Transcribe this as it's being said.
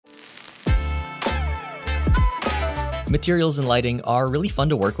Materials and lighting are really fun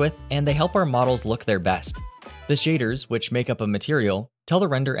to work with, and they help our models look their best. The shaders, which make up a material, tell the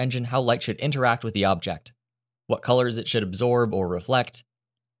render engine how light should interact with the object, what colors it should absorb or reflect,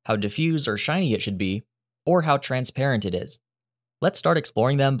 how diffuse or shiny it should be, or how transparent it is. Let's start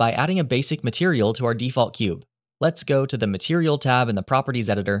exploring them by adding a basic material to our default cube. Let's go to the Material tab in the Properties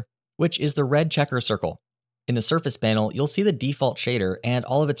editor, which is the red checker circle. In the Surface panel, you'll see the default shader and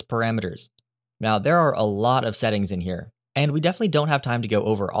all of its parameters. Now, there are a lot of settings in here, and we definitely don't have time to go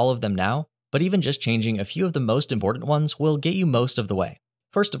over all of them now, but even just changing a few of the most important ones will get you most of the way.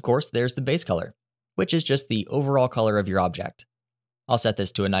 First, of course, there's the base color, which is just the overall color of your object. I'll set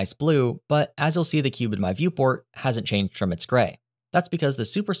this to a nice blue, but as you'll see, the cube in my viewport hasn't changed from its gray. That's because the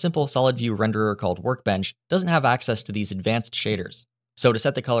super simple solid view renderer called Workbench doesn't have access to these advanced shaders. So to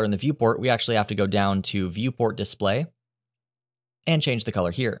set the color in the viewport, we actually have to go down to Viewport Display and change the color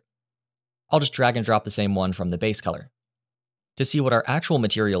here. I'll just drag and drop the same one from the base color. To see what our actual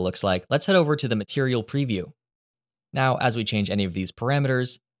material looks like, let's head over to the Material Preview. Now, as we change any of these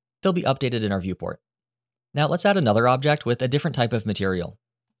parameters, they'll be updated in our viewport. Now let's add another object with a different type of material.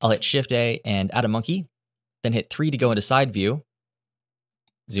 I'll hit Shift-A and add a monkey, then hit 3 to go into side view,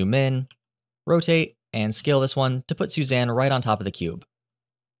 zoom in, rotate, and scale this one to put Suzanne right on top of the cube.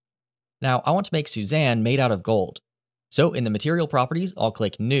 Now I want to make Suzanne made out of gold. So in the material properties, I'll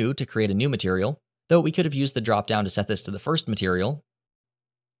click New to create a new material, though we could have used the drop-down to set this to the first material,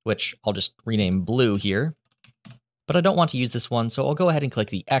 which I'll just rename blue here. But I don't want to use this one, so I'll go ahead and click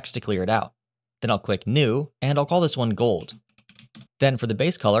the X to clear it out. Then I'll click New, and I'll call this one gold. Then for the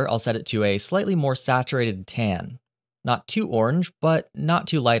base color, I'll set it to a slightly more saturated tan. Not too orange, but not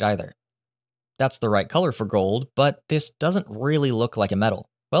too light either. That's the right color for gold, but this doesn't really look like a metal.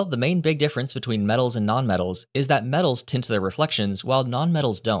 Well, the main big difference between metals and nonmetals is that metals tint their reflections while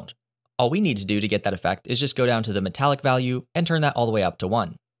nonmetals don't. All we need to do to get that effect is just go down to the metallic value and turn that all the way up to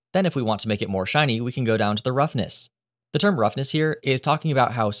 1. Then if we want to make it more shiny, we can go down to the roughness. The term roughness here is talking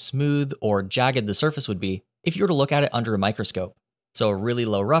about how smooth or jagged the surface would be if you were to look at it under a microscope. So a really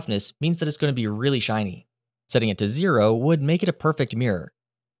low roughness means that it's going to be really shiny. Setting it to 0 would make it a perfect mirror,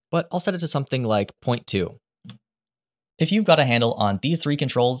 but I'll set it to something like 0.2. If you've got a handle on these 3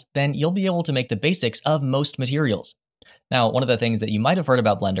 controls, then you'll be able to make the basics of most materials. Now, one of the things that you might have heard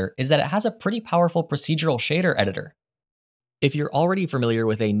about Blender is that it has a pretty powerful procedural shader editor. If you're already familiar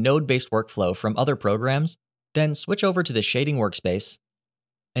with a node-based workflow from other programs, then switch over to the shading workspace,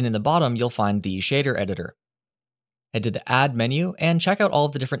 and in the bottom you'll find the shader editor. Head to the Add menu and check out all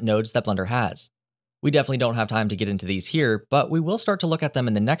of the different nodes that Blender has. We definitely don't have time to get into these here, but we will start to look at them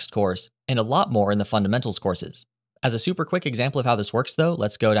in the next course, and a lot more in the fundamentals courses. As a super quick example of how this works though,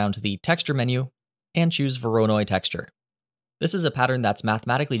 let's go down to the Texture menu and choose Voronoi Texture. This is a pattern that's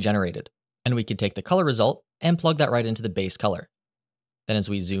mathematically generated, and we can take the color result and plug that right into the base color. Then as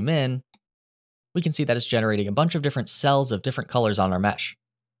we zoom in, we can see that it's generating a bunch of different cells of different colors on our mesh.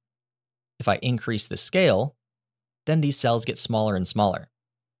 If I increase the scale, then these cells get smaller and smaller.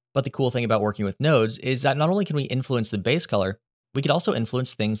 But the cool thing about working with nodes is that not only can we influence the base color, we could also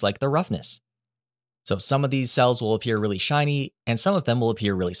influence things like the roughness. So some of these cells will appear really shiny, and some of them will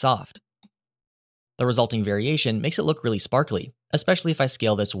appear really soft. The resulting variation makes it look really sparkly, especially if I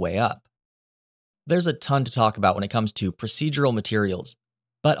scale this way up. There's a ton to talk about when it comes to procedural materials,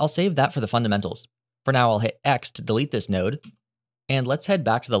 but I'll save that for the fundamentals. For now, I'll hit X to delete this node, and let's head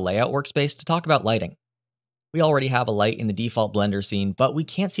back to the layout workspace to talk about lighting. We already have a light in the default Blender scene, but we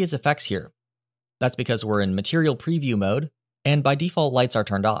can't see its effects here. That's because we're in Material Preview mode, and by default lights are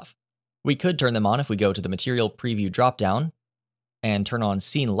turned off. We could turn them on if we go to the Material Preview dropdown and turn on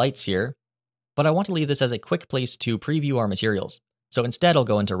Scene Lights here, but I want to leave this as a quick place to preview our materials. So instead I'll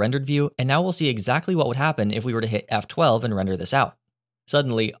go into Rendered View, and now we'll see exactly what would happen if we were to hit F12 and render this out.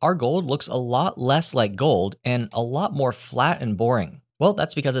 Suddenly, our gold looks a lot less like gold and a lot more flat and boring. Well,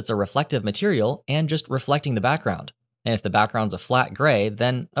 that's because it's a reflective material and just reflecting the background. And if the background's a flat gray,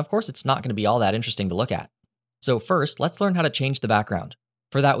 then of course it's not going to be all that interesting to look at. So first, let's learn how to change the background.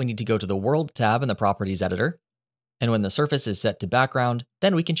 For that, we need to go to the World tab in the Properties editor. And when the surface is set to background,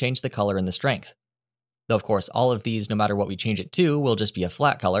 then we can change the color and the strength. Though of course, all of these, no matter what we change it to, will just be a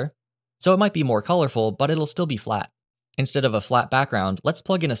flat color. So it might be more colorful, but it'll still be flat. Instead of a flat background, let's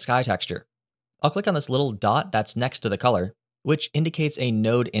plug in a sky texture. I'll click on this little dot that's next to the color, which indicates a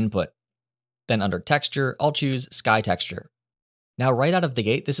node input. Then under Texture, I'll choose Sky Texture. Now right out of the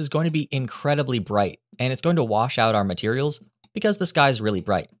gate, this is going to be incredibly bright, and it's going to wash out our materials because the sky is really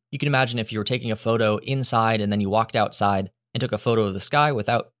bright. You can imagine if you were taking a photo inside and then you walked outside and took a photo of the sky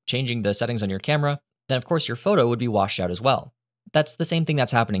without changing the settings on your camera, then of course your photo would be washed out as well. That's the same thing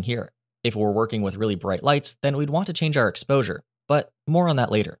that's happening here. If we're working with really bright lights, then we'd want to change our exposure, but more on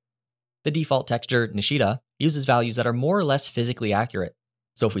that later. The default texture, Nishida, uses values that are more or less physically accurate.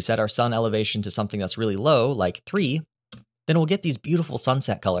 So if we set our sun elevation to something that's really low, like 3, then we'll get these beautiful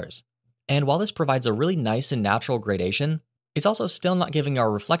sunset colors. And while this provides a really nice and natural gradation, it's also still not giving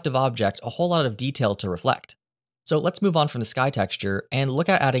our reflective object a whole lot of detail to reflect. So let's move on from the sky texture and look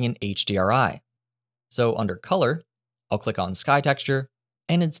at adding an HDRI. So under color, I'll click on sky texture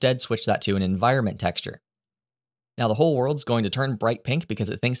and instead switch that to an environment texture. Now the whole world's going to turn bright pink because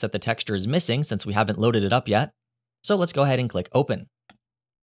it thinks that the texture is missing since we haven't loaded it up yet. So let's go ahead and click open.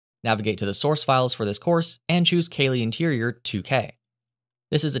 Navigate to the source files for this course and choose Kaylee Interior 2K.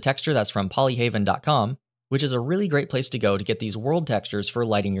 This is a texture that's from polyhaven.com, which is a really great place to go to get these world textures for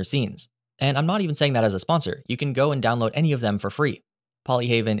lighting your scenes. And I'm not even saying that as a sponsor. You can go and download any of them for free.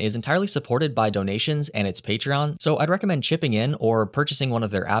 Polyhaven is entirely supported by donations and its Patreon, so I'd recommend chipping in or purchasing one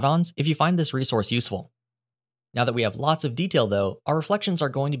of their add-ons if you find this resource useful. Now that we have lots of detail though, our reflections are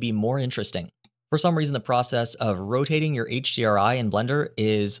going to be more interesting. For some reason, the process of rotating your HDRI in Blender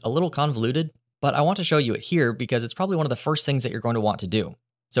is a little convoluted, but I want to show you it here because it's probably one of the first things that you're going to want to do.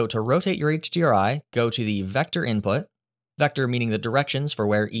 So to rotate your HDRI, go to the vector input, vector meaning the directions for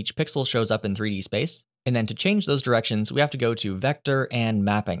where each pixel shows up in 3D space, and then to change those directions, we have to go to vector and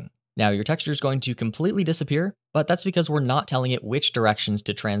mapping. Now your texture is going to completely disappear, but that's because we're not telling it which directions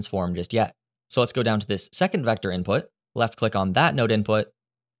to transform just yet. So let's go down to this second vector input, left click on that node input,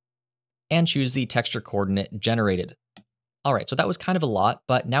 and choose the texture coordinate generated. All right, so that was kind of a lot,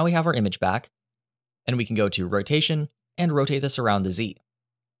 but now we have our image back, and we can go to rotation and rotate this around the Z.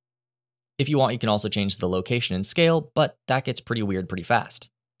 If you want, you can also change the location and scale, but that gets pretty weird pretty fast.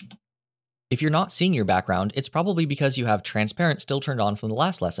 If you're not seeing your background, it's probably because you have transparent still turned on from the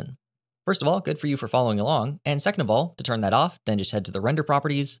last lesson. First of all, good for you for following along, and second of all, to turn that off, then just head to the render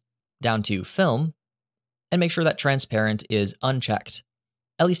properties, down to film, and make sure that transparent is unchecked.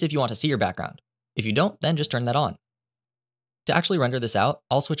 At least if you want to see your background. If you don't, then just turn that on. To actually render this out,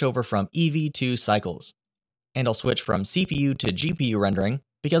 I'll switch over from Eevee to cycles. And I'll switch from CPU to GPU rendering,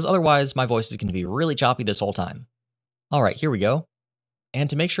 because otherwise my voice is going to be really choppy this whole time. Alright, here we go. And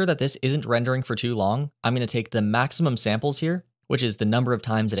to make sure that this isn't rendering for too long, I'm going to take the maximum samples here, which is the number of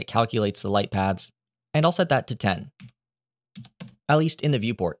times that it calculates the light paths, and I'll set that to 10. At least in the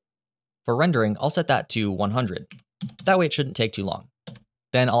viewport. For rendering, I'll set that to 100. That way it shouldn't take too long.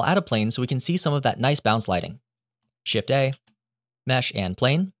 Then I'll add a plane so we can see some of that nice bounce lighting. Shift A, Mesh and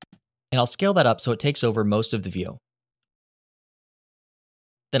Plane, and I'll scale that up so it takes over most of the view.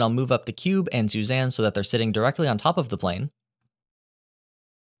 Then I'll move up the cube and Suzanne so that they're sitting directly on top of the plane.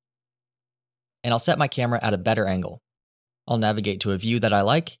 And I'll set my camera at a better angle. I'll navigate to a view that I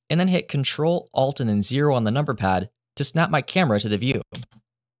like, and then hit Ctrl, Alt, and then 0 on the number pad to snap my camera to the view.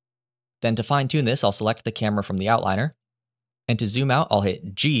 Then to fine-tune this, I'll select the camera from the outliner, and to zoom out, I'll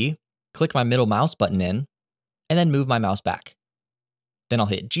hit G, click my middle mouse button in, and then move my mouse back. Then I'll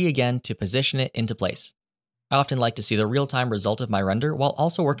hit G again to position it into place. I often like to see the real-time result of my render while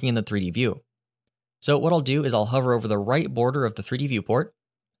also working in the 3D view. So what I'll do is I'll hover over the right border of the 3D viewport,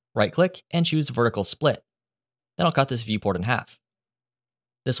 right-click, and choose vertical split. Then I'll cut this viewport in half.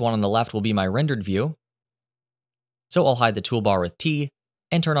 This one on the left will be my rendered view, so I'll hide the toolbar with T,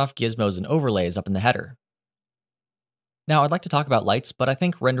 and turn off gizmos and overlays up in the header. Now, I'd like to talk about lights, but I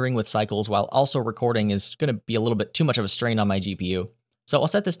think rendering with cycles while also recording is going to be a little bit too much of a strain on my GPU, so I'll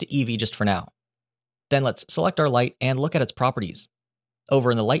set this to Eevee just for now. Then let's select our light and look at its properties.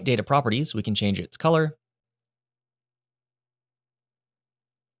 Over in the light data properties, we can change its color,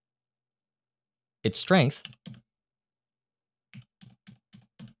 its strength,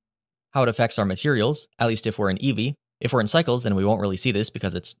 how it affects our materials, at least if we're in Eevee. If we're in cycles, then we won't really see this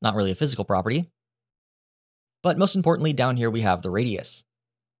because it's not really a physical property. But most importantly, down here we have the radius.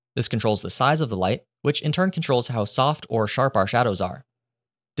 This controls the size of the light, which in turn controls how soft or sharp our shadows are.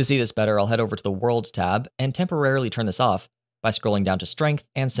 To see this better, I'll head over to the World tab and temporarily turn this off by scrolling down to Strength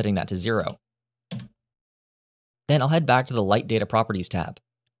and setting that to 0. Then I'll head back to the Light Data Properties tab.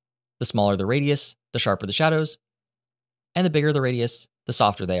 The smaller the radius, the sharper the shadows, and the bigger the radius, the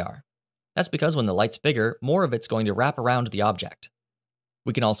softer they are. That's because when the light's bigger, more of it's going to wrap around the object.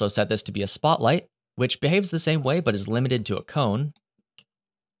 We can also set this to be a spotlight, which behaves the same way but is limited to a cone.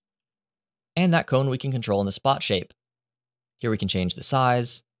 And that cone we can control in the spot shape. Here we can change the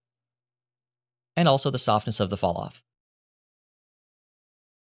size, and also the softness of the falloff.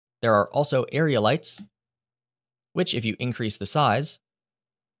 There are also area lights, which if you increase the size,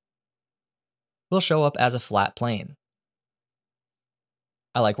 will show up as a flat plane.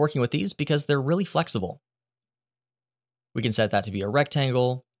 I like working with these because they're really flexible. We can set that to be a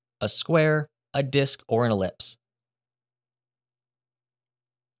rectangle, a square, a disc, or an ellipse.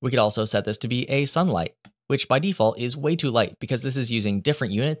 We could also set this to be a sunlight, which by default is way too light because this is using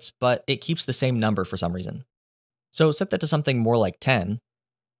different units, but it keeps the same number for some reason. So set that to something more like 10.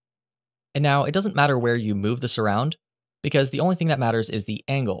 And now it doesn't matter where you move this around, because the only thing that matters is the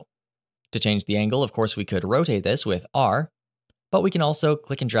angle. To change the angle, of course, we could rotate this with R, but we can also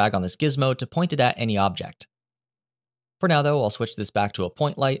click and drag on this gizmo to point it at any object. For now though, I'll switch this back to a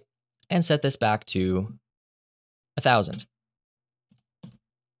point light and set this back to 1000.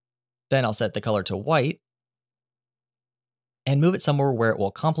 Then I'll set the color to white and move it somewhere where it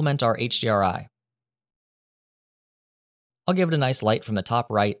will complement our HDRI. I'll give it a nice light from the top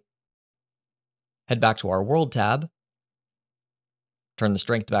right, head back to our World tab, turn the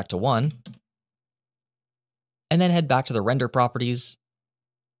strength back to 1, and then head back to the render properties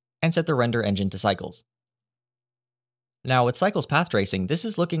and set the render engine to cycles. Now with cycles path tracing, this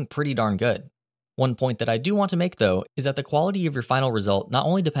is looking pretty darn good. One point that I do want to make though is that the quality of your final result not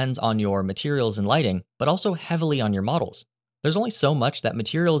only depends on your materials and lighting, but also heavily on your models. There's only so much that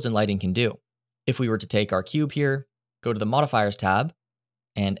materials and lighting can do. If we were to take our cube here, go to the modifiers tab,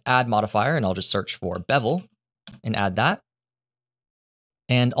 and add modifier, and I'll just search for bevel, and add that.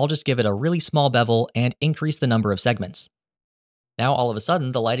 And I'll just give it a really small bevel and increase the number of segments. Now all of a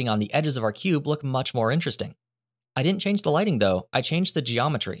sudden, the lighting on the edges of our cube look much more interesting. I didn't change the lighting though, I changed the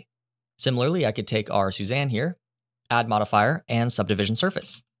geometry. Similarly, I could take our Suzanne here, add modifier, and subdivision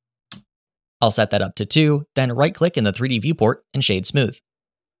surface. I'll set that up to 2, then right-click in the 3D viewport and shade smooth.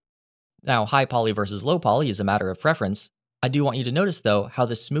 Now, high poly versus low poly is a matter of preference. I do want you to notice though how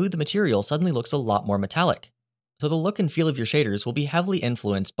the smooth material suddenly looks a lot more metallic. So the look and feel of your shaders will be heavily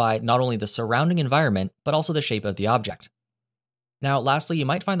influenced by not only the surrounding environment, but also the shape of the object. Now, lastly, you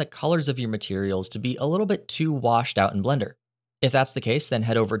might find the colors of your materials to be a little bit too washed out in Blender. If that's the case, then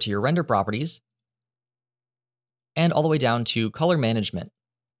head over to your render properties and all the way down to color management.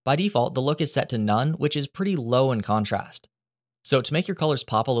 By default, the look is set to none, which is pretty low in contrast. So to make your colors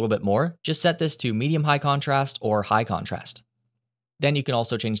pop a little bit more, just set this to medium high contrast or high contrast. Then you can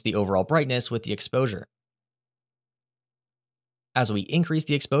also change the overall brightness with the exposure. As we increase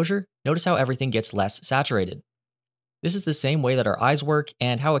the exposure, notice how everything gets less saturated. This is the same way that our eyes work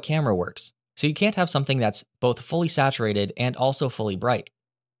and how a camera works. So you can't have something that's both fully saturated and also fully bright.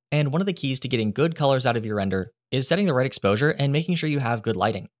 And one of the keys to getting good colors out of your render is setting the right exposure and making sure you have good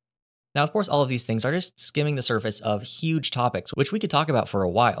lighting. Now, of course, all of these things are just skimming the surface of huge topics, which we could talk about for a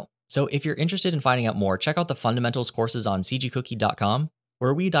while. So if you're interested in finding out more, check out the fundamentals courses on cgcookie.com,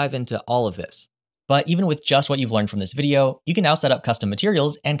 where we dive into all of this. But even with just what you've learned from this video, you can now set up custom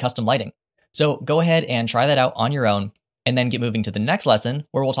materials and custom lighting. So go ahead and try that out on your own, and then get moving to the next lesson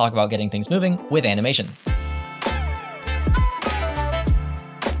where we'll talk about getting things moving with animation.